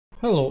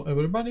Hello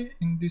everybody,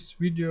 in this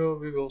video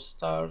we will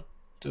start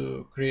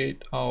to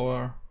create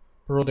our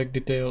product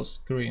details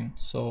screen.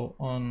 So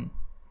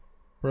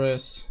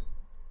press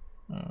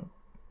uh,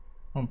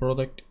 on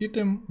product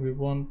item we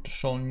want to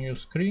show new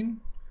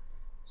screen.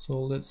 So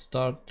let's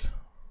start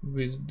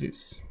with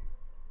this.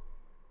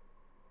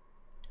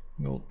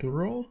 Go to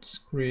roads,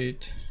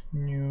 create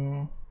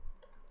new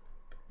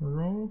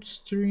road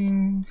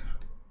string,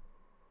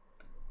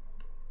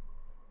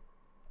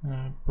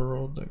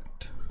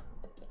 product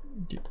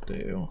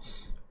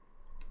details.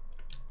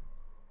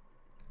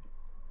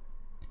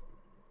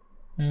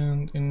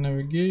 And in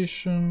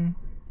navigation,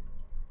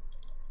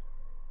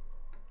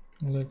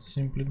 let's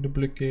simply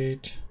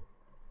duplicate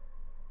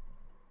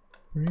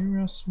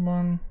previous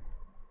one,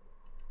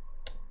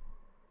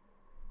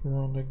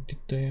 product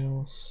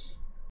details.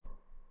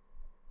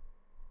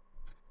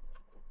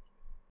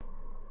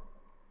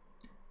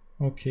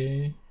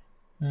 Okay,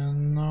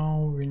 and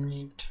now we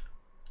need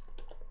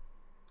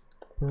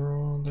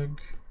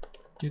product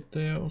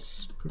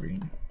details screen.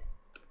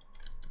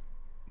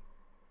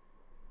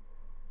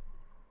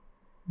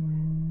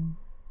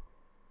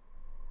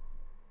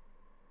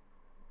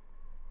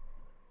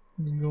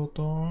 We go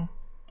to our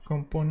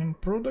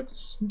component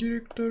products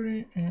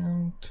directory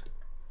and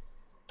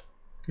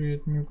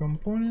create new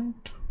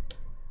component.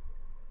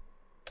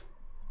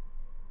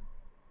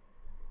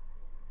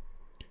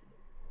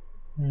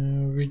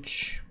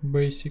 Which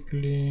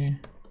basically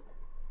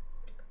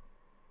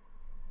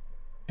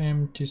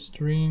empty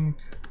string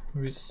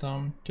with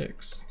some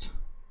text.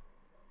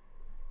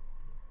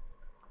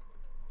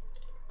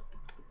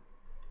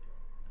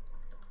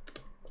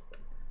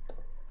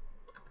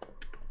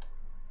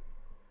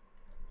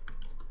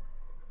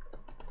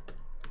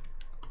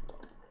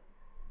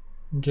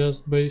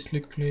 Just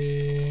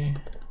basically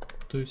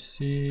to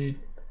see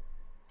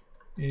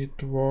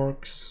it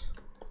works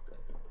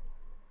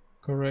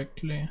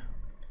correctly.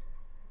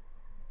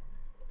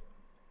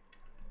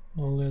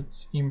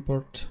 Let's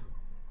import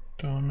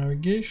to our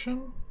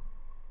navigation,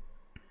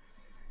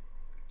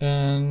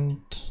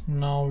 and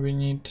now we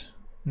need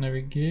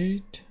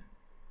navigate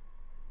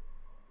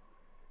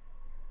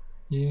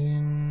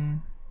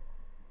in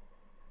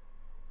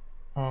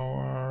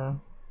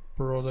our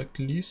product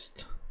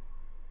list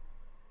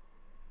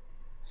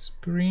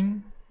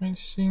screen, I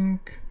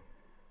think.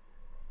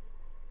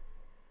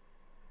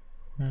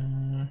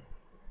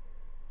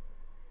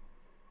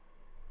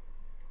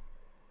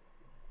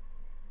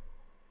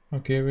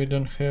 Okay, we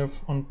don't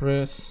have on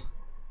press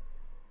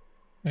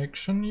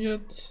action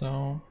yet,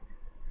 so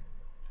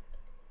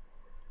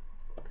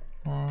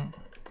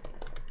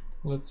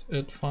let's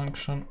add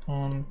function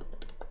on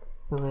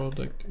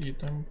product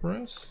item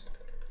press.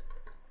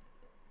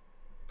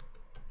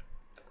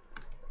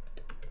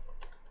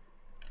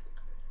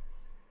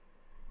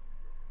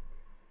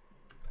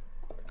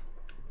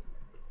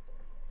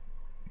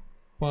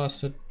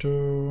 Pass it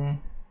to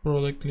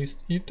product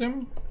list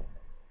item.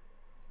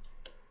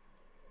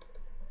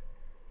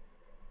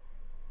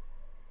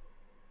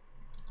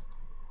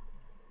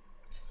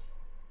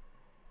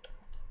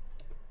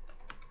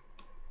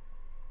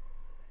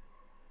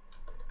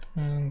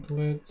 And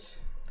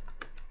let's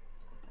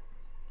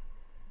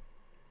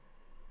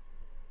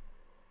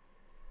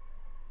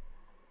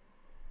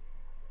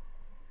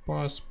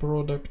pass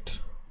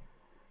product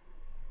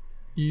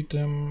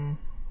item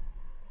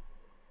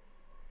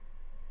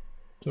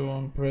to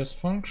on press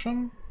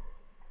function.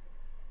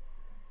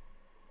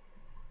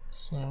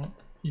 So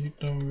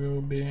item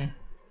will be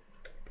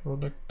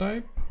product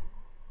type.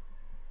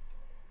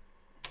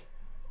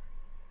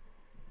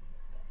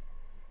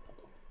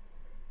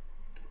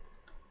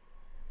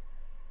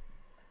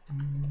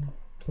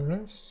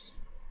 Press.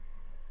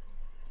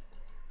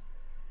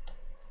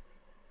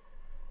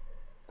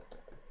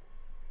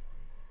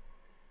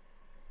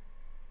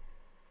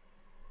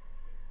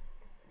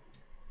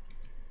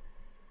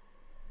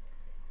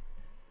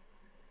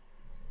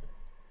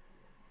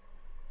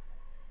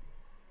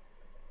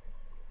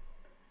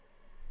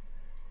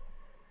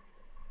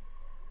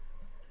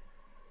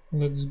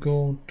 Let's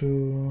go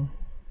to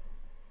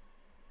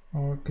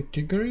our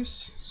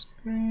categories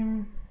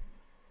screen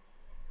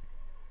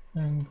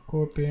and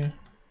copy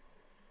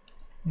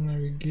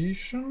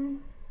navigation,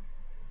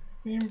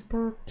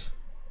 import,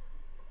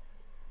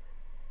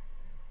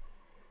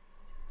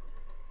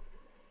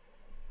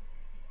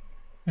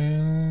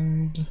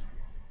 and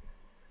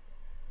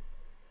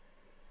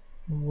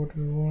what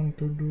we want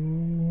to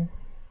do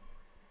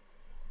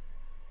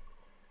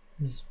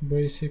is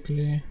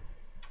basically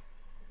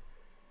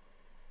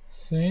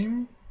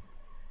same,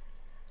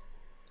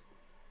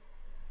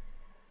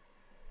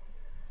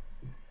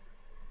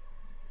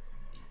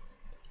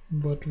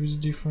 but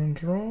with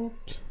different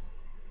route.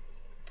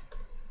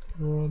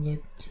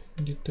 Product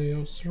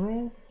details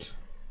route,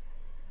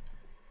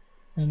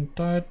 and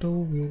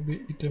title will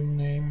be item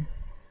name.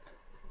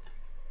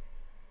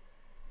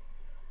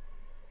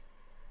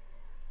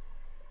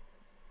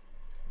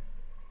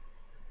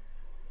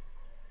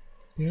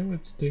 Okay,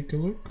 let's take a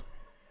look.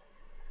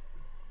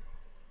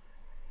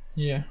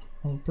 Yeah,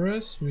 On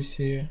press we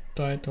see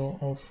title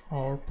of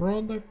our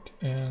product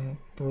and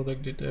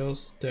product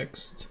details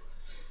text.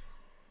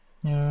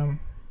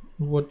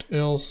 What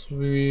else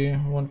we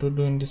want to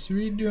do in this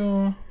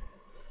video?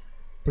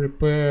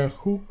 Prepare a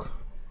hook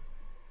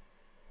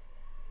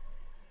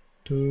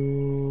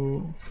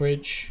to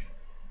fetch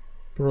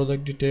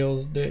product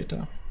details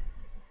data.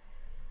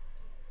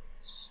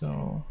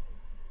 So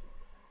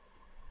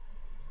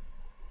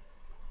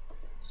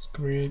let's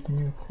create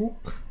new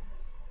hook.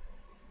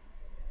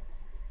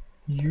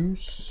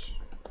 Use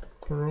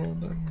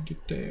product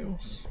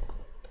details.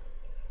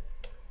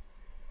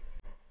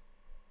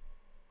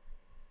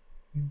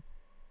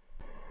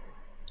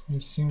 I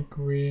think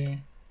the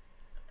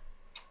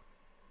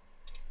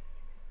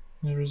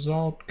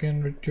result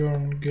can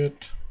return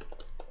get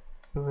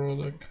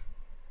product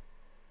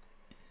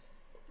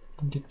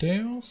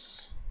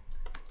details.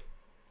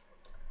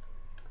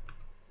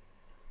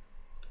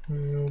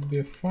 Will be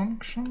a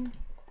function,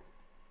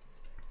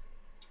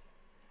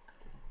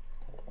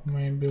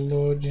 maybe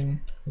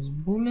loading as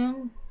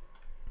boolean,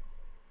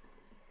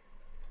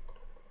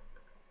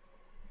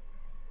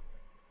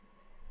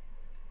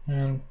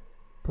 and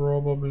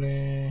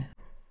probably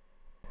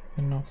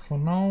enough for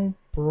now.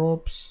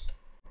 Props,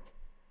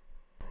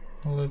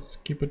 let's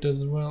keep it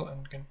as well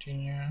and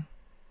continue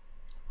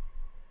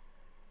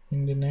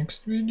in the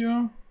next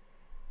video,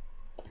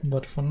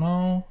 but for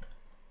now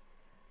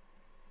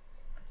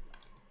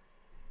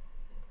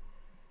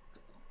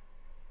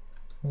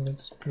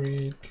let's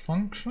create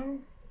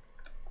function.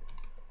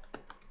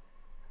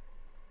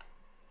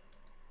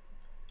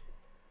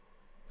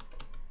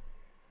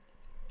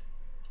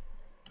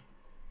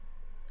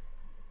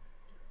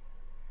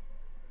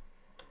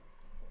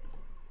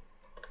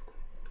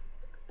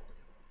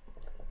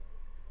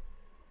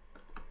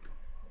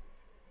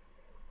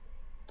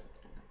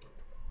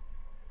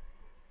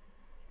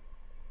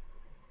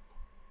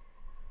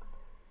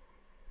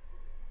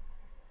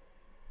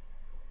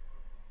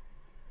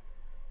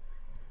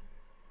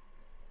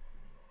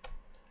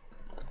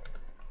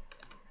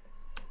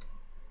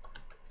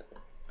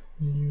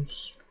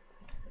 Use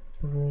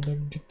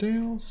product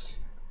details.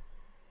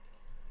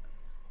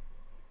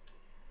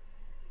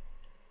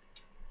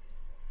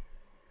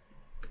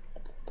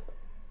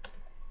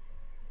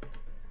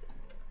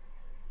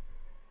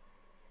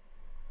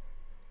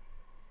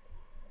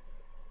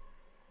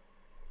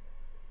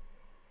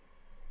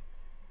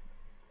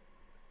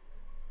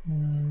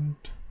 And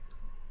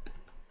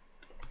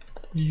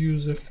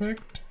use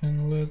effect,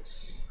 and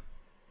let's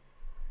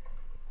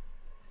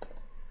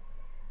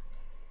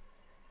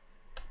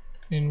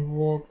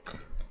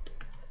invoke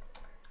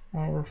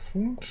our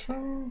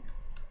function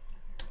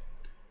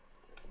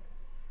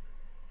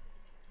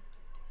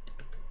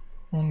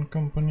on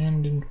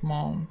component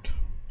mount.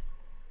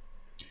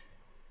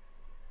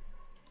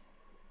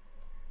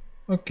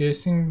 Okay, I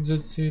think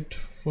that's it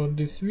for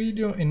this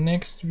video. In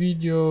next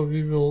video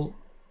we will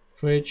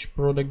fetch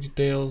product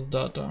details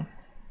data.